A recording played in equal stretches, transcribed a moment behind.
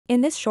In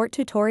this short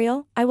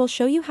tutorial, I will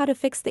show you how to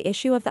fix the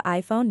issue of the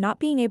iPhone not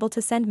being able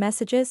to send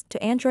messages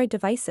to Android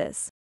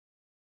devices.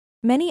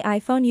 Many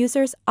iPhone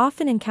users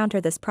often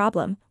encounter this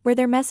problem, where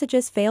their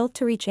messages fail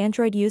to reach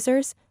Android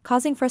users,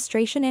 causing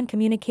frustration and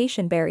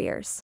communication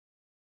barriers.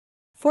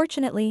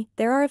 Fortunately,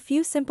 there are a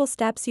few simple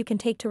steps you can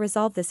take to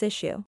resolve this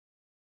issue.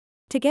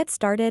 To get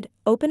started,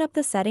 open up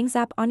the Settings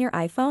app on your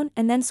iPhone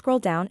and then scroll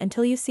down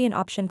until you see an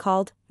option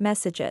called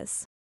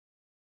Messages.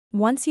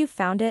 Once you've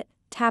found it,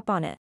 tap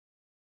on it.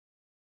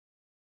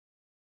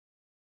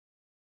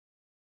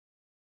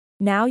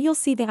 Now you'll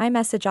see the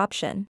iMessage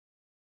option.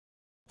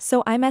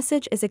 So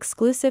iMessage is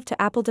exclusive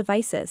to Apple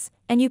devices,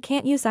 and you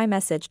can't use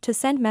iMessage to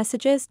send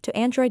messages to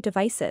Android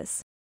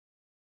devices.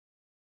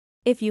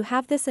 If you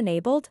have this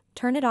enabled,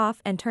 turn it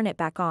off and turn it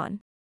back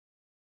on.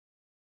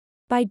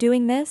 By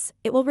doing this,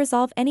 it will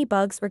resolve any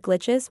bugs or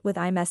glitches with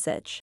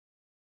iMessage.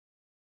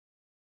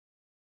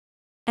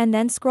 And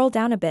then scroll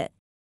down a bit.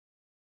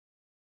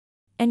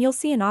 And you'll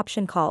see an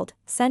option called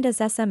Send as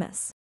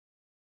SMS.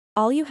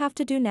 All you have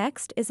to do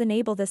next is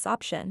enable this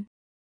option.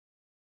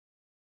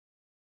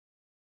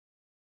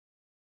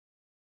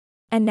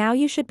 And now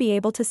you should be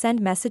able to send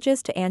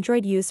messages to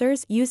Android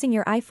users using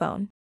your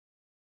iPhone.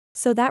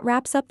 So that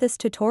wraps up this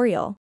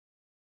tutorial.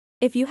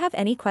 If you have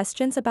any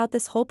questions about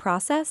this whole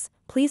process,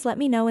 please let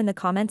me know in the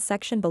comments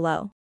section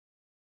below.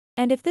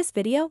 And if this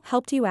video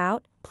helped you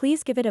out,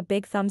 please give it a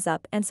big thumbs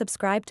up and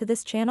subscribe to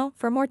this channel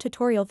for more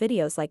tutorial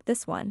videos like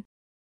this one.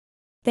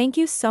 Thank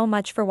you so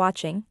much for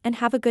watching and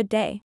have a good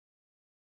day.